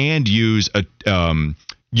picks and use a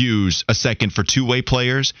second for two-way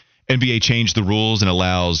players. NBA changed the rules and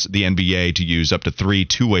allows the NBA to use up to 3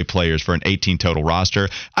 two-way players for an 18 total roster.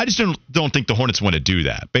 I just don't think the Hornets want to do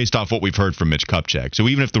that based off what we've heard from Mitch Kupchak. So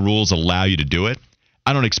even if the rules allow you to do it,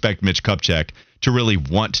 I don't expect Mitch Kupchak to really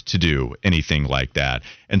want to do anything like that.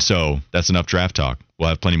 And so that's enough draft talk. We'll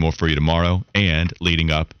have plenty more for you tomorrow and leading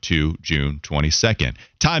up to June 22nd.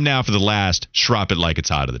 Time now for the last Shrop It Like It's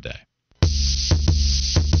Hot of the day.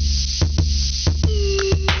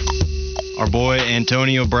 Our boy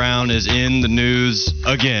Antonio Brown is in the news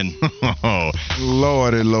again.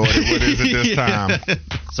 Lordy, what is it this time?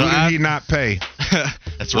 So who did he not pay?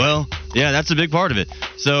 That's right. Well, yeah, that's a big part of it.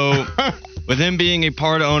 So with him being a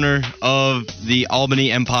part owner of the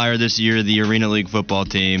Albany Empire this year, the Arena League football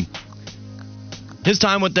team, his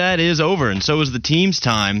time with that is over, and so is the team's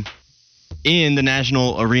time in the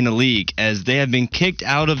National Arena League, as they have been kicked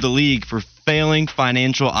out of the league for failing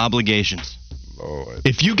financial obligations. Lord.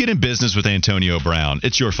 If you get in business with Antonio Brown,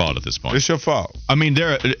 it's your fault at this point. It's your fault. I mean,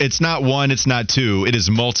 it's not one, it's not two. It is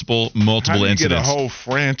multiple How do you incidents. get a whole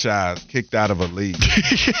franchise kicked out of a league?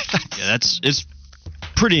 Yeah, it's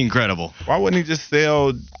pretty incredible. Why wouldn't he just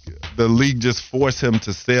sell the league? Just force him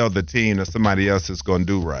to sell the team that somebody else is going to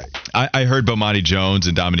do right. I heard Bomani Jones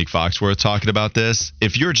and Dominique Foxworth talking about this.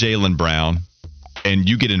 If you're Jaylen Brown and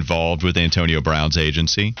you get involved with Antonio Brown's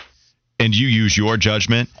agency and you use your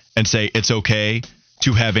judgment and say it's okay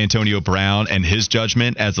to have Antonio Brown and his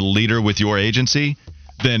judgment as a leader with your agency,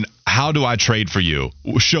 then how do I trade for you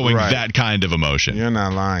showing that kind of emotion? You're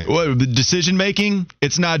not lying. Well, the decision making,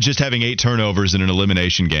 it's not just having 8 turnovers in an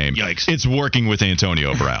elimination game. Yikes. It's working with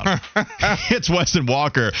Antonio Brown. It's Weston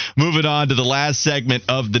Walker. Moving on to the last segment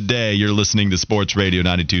of the day. You're listening to Sports Radio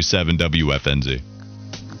 92.7 WFNZ.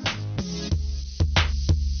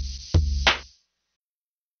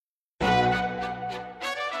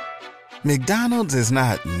 McDonald's is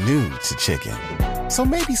not new to chicken. So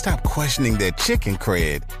maybe stop questioning their chicken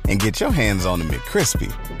cred and get your hands on the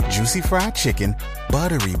McCrispy. Juicy fried chicken,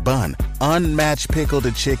 buttery bun, unmatched pickle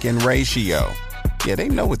to chicken ratio. Yeah, they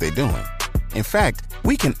know what they're doing. In fact,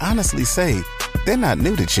 we can honestly say they're not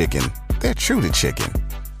new to chicken. They're true to chicken.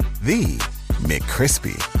 The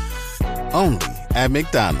McCrispy. Only at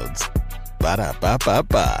McDonald's.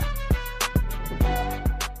 Ba-da-ba-ba-ba.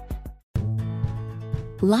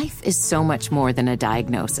 Life is so much more than a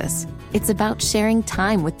diagnosis. It's about sharing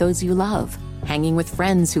time with those you love, hanging with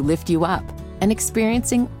friends who lift you up, and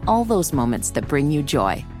experiencing all those moments that bring you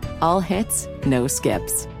joy. All hits, no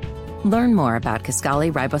skips. Learn more about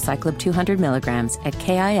Kisqali Ribociclib 200 milligrams at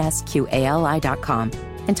KISQALI.com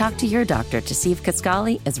and talk to your doctor to see if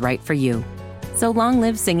Kisqali is right for you. So long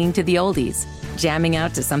live singing to the oldies, jamming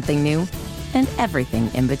out to something new, and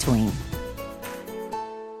everything in between.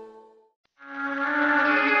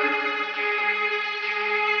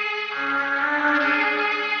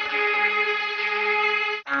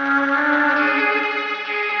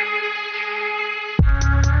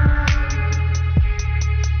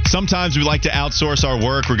 Sometimes we like to outsource our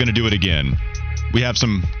work. We're going to do it again. We have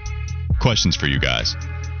some questions for you guys.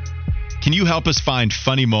 Can you help us find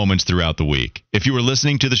funny moments throughout the week? If you were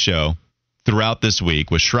listening to the show throughout this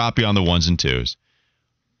week with Shroppy on the ones and twos,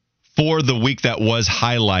 for the week that was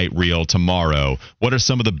highlight reel tomorrow, what are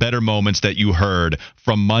some of the better moments that you heard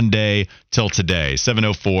from Monday till today?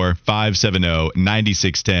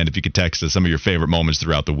 704-570-9610. If you could text us some of your favorite moments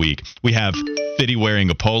throughout the week. We have Fitty wearing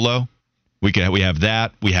a polo. We have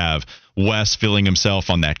that. We have Wes feeling himself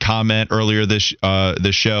on that comment earlier this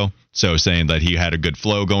show. So saying that he had a good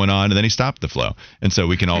flow going on, and then he stopped the flow. And so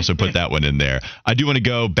we can also put that one in there. I do want to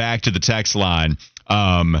go back to the text line.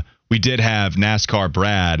 We did have NASCAR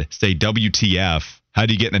Brad say, WTF, how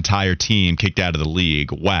do you get an entire team kicked out of the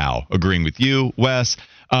league? Wow. Agreeing with you, Wes.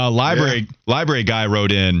 Library guy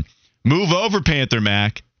wrote in, move over, Panther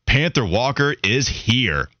Mac. Panther Walker is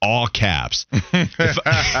here, all caps.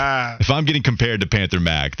 If I'm getting compared to Panther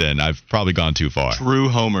Mac, then I've probably gone too far. True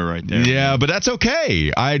homer right there. Yeah, but that's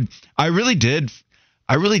okay. I really did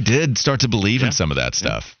start to believe in some of that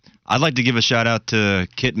stuff. I'd like to give a shout out to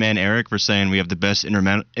Kitman Eric for saying we have the best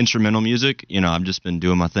instrumental music. You know, I've just been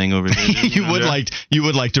doing my thing over here. You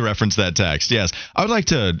would like to reference that text. Yes. I would like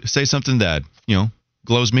to say something that,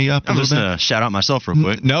 glows me up a little bit. I'm just shout out myself real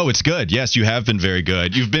quick. No, it's good. Yes, you have been very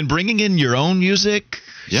good. You've been bringing in your own music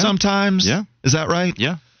sometimes. Yeah. Is that right?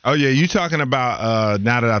 Yeah. Oh, yeah. You talking about,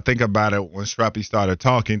 now that I think about it, when Strappy started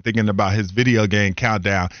talking, thinking about his video game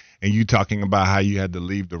countdown, and you talking about how you had to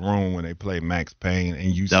leave the room when they played Max Payne, and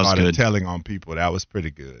you started telling on people. That was pretty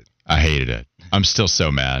good. I hated it. I'm still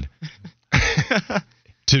so mad.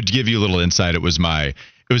 To give you a little insight, it was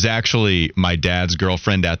actually my dad's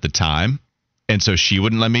girlfriend at the time. And so she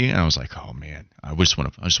wouldn't let me. And I was like, oh man, I just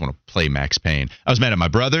want to play Max Payne. I was mad at my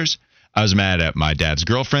brothers. I was mad at my dad's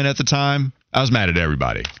girlfriend at the time. I was mad at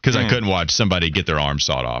everybody because I couldn't watch somebody get their arm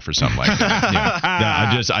sawed off or something like that.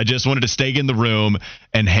 I just wanted to stay in the room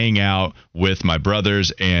and hang out with my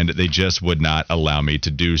brothers, and they just would not allow me to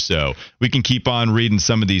do so. We can keep on reading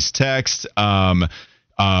some of these texts. We're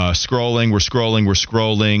scrolling.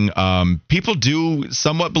 People do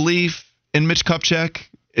somewhat believe in Mitch Kupchak.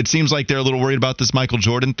 It seems like they're a little worried about this Michael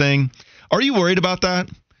Jordan thing. Are you worried about that?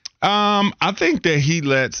 I think that he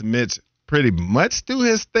lets Mitch pretty much do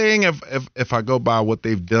his thing. If I go by what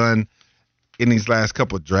they've done in these last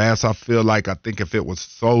couple of drafts, I think if it was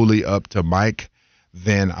solely up to Mike,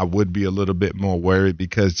 then I would be a little bit more worried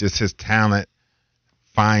because just his talent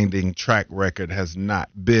finding track record has not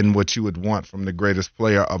been what you would want from the greatest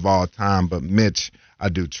player of all time. But Mitch, I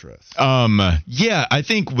do trust. Yeah, I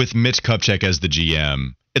think with Mitch Kupchak as the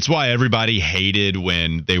GM, it's why everybody hated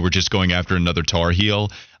when they were just going after another Tar Heel.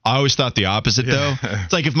 I always thought the opposite, though.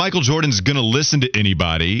 It's like if Michael Jordan's going to listen to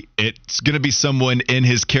anybody, it's going to be someone in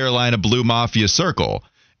his Carolina Blue Mafia circle.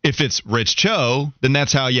 If it's Rich Cho, then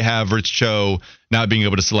that's how you have Rich Cho not being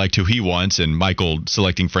able to select who he wants and Michael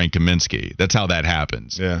selecting Frank Kaminsky. That's how that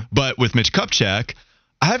happens. Yeah. But with Mitch Kupchak,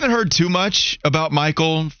 I haven't heard too much about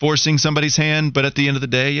Michael forcing somebody's hand, but at the end of the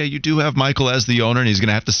day, yeah, you do have Michael as the owner, and he's going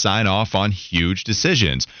to have to sign off on huge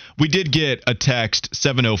decisions. We did get a text,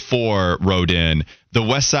 704 wrote in, the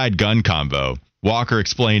West Side Gun convo. Walker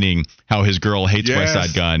explaining how his girl hates West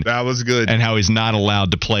Side Gun. That was good. And how he's not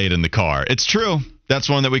allowed to play it in the car. It's true. That's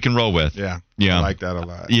one that we can roll with. Yeah. I like that a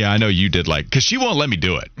lot. Yeah, I know you did because she won't let me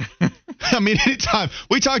do it. I mean, anytime.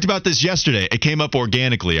 We talked about this yesterday. It came up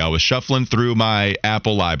organically. I was shuffling through my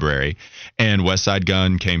Apple library, and West Side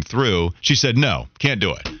Gun came through. She said, no, can't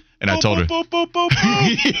do it. And I told her.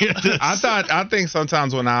 I think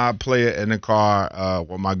sometimes when I play it in the car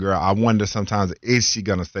with my girl, I wonder sometimes, is she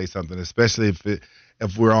going to say something, especially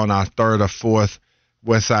if we're on our third or fourth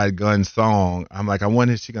West Side Gun song. I'm like, I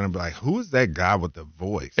wonder if she's going to be like, who is that guy with the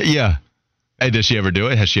voice? Yeah. Hey, does she ever do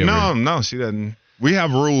it? Has she ever? No, she doesn't. We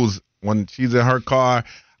have rules when she's in her car.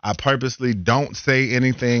 I purposely don't say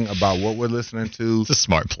anything about what we're listening to. It's a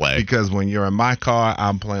smart play. Because when you're in my car,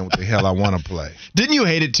 I'm playing what the hell I want to play. Didn't you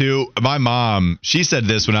hate it too? My mom, she said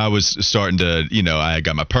this when I was starting to, I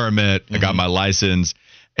got my permit, I got my license.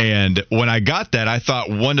 And when I got that, I thought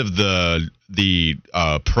one of the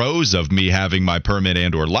pros of me having my permit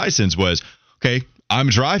and or license was, okay, I'm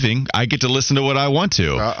driving. I get to listen to what I want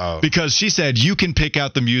to. Uh-oh. Because she said you can pick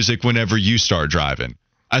out the music whenever you start driving.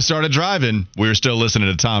 I started driving. We were still listening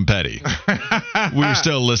to Tom Petty. We were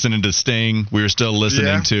still listening to Sting. We were still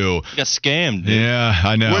listening to. You got scammed, dude. Yeah,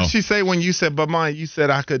 I know. What did she say when you said, but mine, you said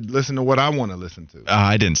I could listen to what I want to listen to?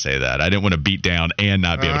 I didn't say that. I didn't want to beat down and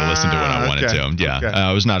not be able to listen to what I wanted to. Yeah, okay.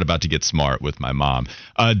 I was not about to get smart with my mom.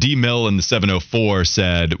 D. Mill in the 704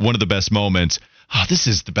 said, one of the best moments. Oh, this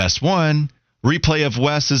is the best one. Replay of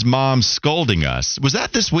Wes's mom scolding us. Was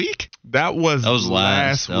that this week? That was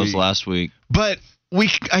last week. That was last week. But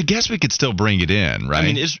I guess we could still bring it in, right?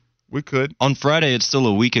 I mean, we could. On Friday, it's still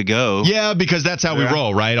a week ago. Yeah, because that's how we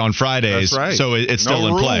roll, right? On Fridays. That's right. So it's still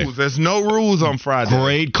in play. There's no rules on Friday.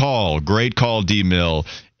 Great call, D. Mill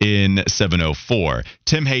in 704.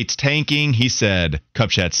 Tim hates tanking. He said,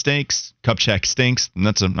 Kupchak stinks. And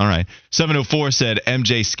that's all right. 704 said,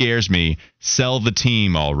 MJ scares me. Sell the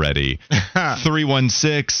team already.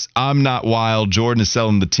 316, I'm not wild. Jordan is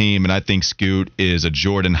selling the team, and I think Scoot is a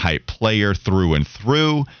Jordan hype player through and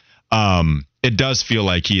through. It does feel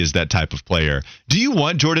like he is that type of player. Do you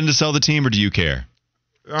want Jordan to sell the team, or do you care?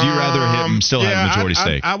 Do you rather him still have a majority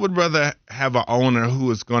stake? I would rather have an owner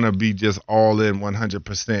who is going to be just all in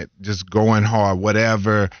 100%, just going hard,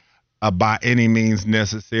 whatever, by any means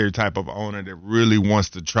necessary type of owner that really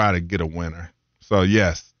wants to try to get a winner. So,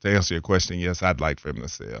 yes, to answer your question, yes, I'd like for him to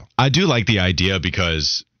sell. I do like the idea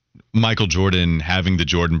because Michael Jordan having the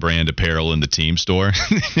Jordan brand apparel in the team store,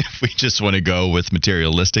 if we just want to go with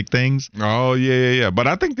materialistic things. Oh, yeah. But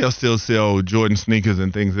I think they'll still sell Jordan sneakers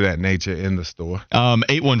and things of that nature in the store.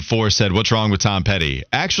 814 said, what's wrong with Tom Petty?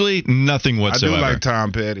 Actually, nothing whatsoever. I do like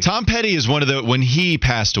Tom Petty. Tom Petty is one of the, when he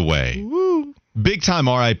passed away, big time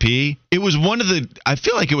RIP, it was one of the, I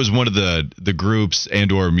feel like it was one of the groups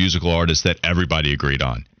and or musical artists that everybody agreed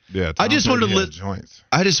on. Yeah, I just wanted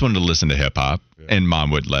to listen to hip hop, and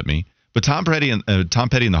Mom would let me. But Tom Petty and the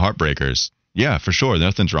Heartbreakers, yeah, for sure,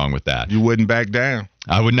 nothing's wrong with that. You wouldn't back down.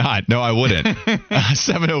 I would not. No, I wouldn't.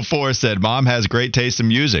 704 said, Mom has great taste in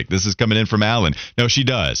music. This is coming in from Alan. No, she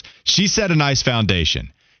does. She set a nice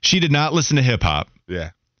foundation. She did not listen to hip hop. Yeah.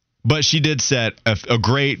 But she did set a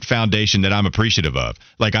great foundation that I'm appreciative of.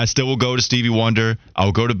 Like, I still will go to Stevie Wonder. I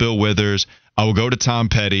will go to Bill Withers. I will go to Tom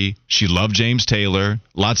Petty. She loved James Taylor.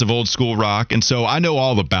 Lots of old school rock. And so I know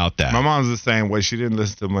all about that. My mom's the same way. She didn't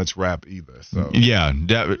listen to much rap either. So yeah.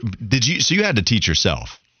 Did you? So you had to teach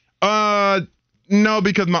yourself? No,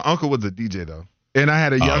 because my uncle was a DJ, though. And I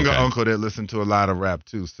had a younger uncle that listened to a lot of rap,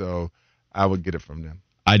 too. So I would get it from them.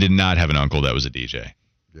 I did not have an uncle that was a DJ.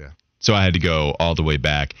 Yeah. So I had to go all the way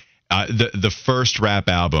back. The first rap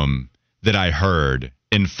album that I heard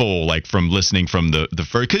in full, like from listening from the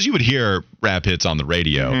first, because you would hear rap hits on the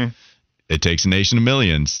radio. Mm-hmm. It Takes a Nation of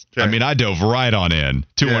Millions. Okay. I mean, I dove right on in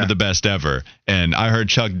to one of the best ever. And I heard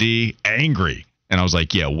Chuck D, Angry. And I was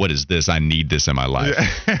like, yeah, what is this? I need this in my life.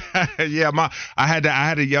 Yeah, I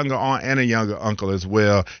had a younger aunt and a younger uncle as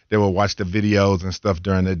well. They would watch the videos and stuff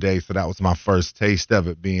during the day. So that was my first taste of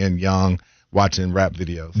it, being young, watching rap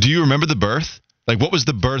videos. Do you remember the birth? Like, what was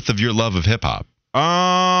the birth of your love of hip hop?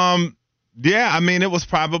 Yeah, I mean, it was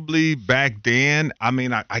probably back then. I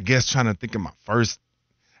mean, I guess trying to think of my first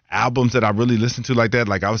albums that I really listened to like that.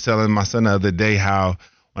 Like, I was telling my son the other day how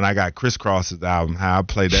when I got Criss Cross's album, how I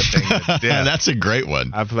played that thing to death. That's a great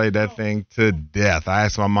one. I played that thing to death. I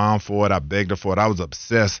asked my mom for it. I begged her for it. I was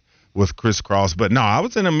obsessed with Criss Cross. But no, I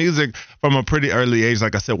was into music from a pretty early age.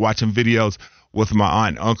 Like I said, watching videos with my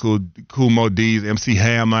aunt and uncle, Kool Moe Dee's, MC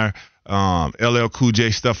Hammer, LL Cool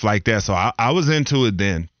J, stuff like that. So I was into it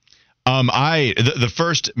then. The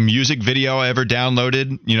first music video I ever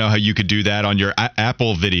downloaded, you know how you could do that on your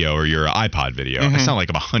Apple video or your iPod video. Mm-hmm. I sound like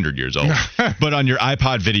I'm 100 years old. But on your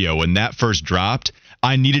iPod video, when that first dropped,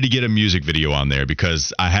 I needed to get a music video on there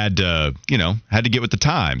because I had to get with the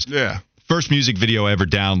times. Yeah. First music video I ever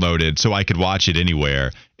downloaded so I could watch it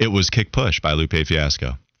anywhere. It was Kick Push by Lupe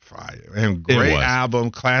Fiasco. Fire. And great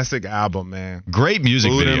album, classic album, man. Great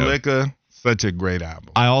music video. Food and Liquor, such a great album.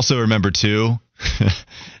 I also remember, too,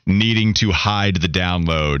 needing to hide the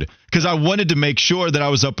download because I wanted to make sure that I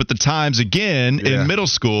was up with the times again in middle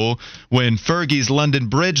school when Fergie's London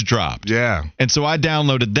Bridge dropped. Yeah. And so I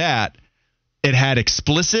downloaded that. It had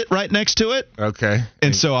explicit right next to it. Okay.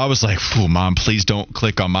 And so I was like, Mom, please don't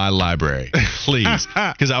click on my library. Please.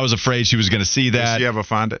 Because I was afraid she was going to see that. Did she ever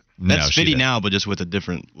find it? No, that's Fitty now, but just with a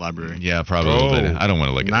different library. Yeah, probably. I don't want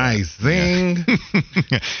to look at nice that.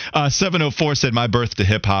 Nice thing. 704 said, my birth to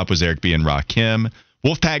hip-hop was Eric B. and Rakim.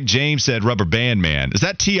 Wolfpack James said Rubber Band Man. Is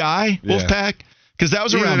that T.I., Wolfpack? Because that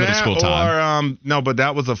was around middle school time. No, but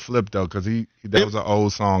that was a flip, though, because that was an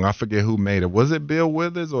old song. I forget who made it. Was it Bill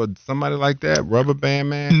Withers or somebody like that? Rubber Band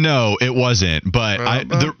Man? No, it wasn't. But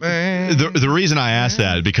the reason I asked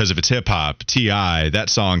that is because if it's hip-hop, T.I.,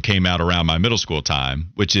 that song came out around my middle school time,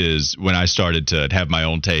 which is when I started to have my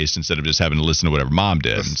own taste instead of just having to listen to whatever Mom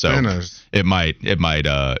did. And so it might hit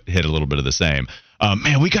a little bit of the same.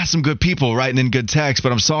 Man, we got some good people writing in good text,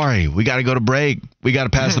 but I'm sorry. We got to go to break. We got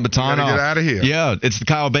to pass the baton off. Get out of here. Yeah, it's the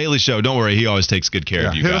Kyle Bailey Show. Don't worry. He always takes good care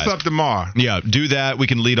of you guys. Hit us up tomorrow. Yeah, do that. We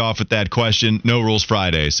can lead off with that question. No Rules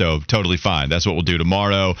Friday, so totally fine. That's what we'll do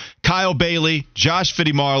tomorrow. Kyle Bailey, Josh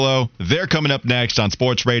Fitty Marlowe, they're coming up next on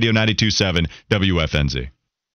Sports Radio 92.7 WFNZ.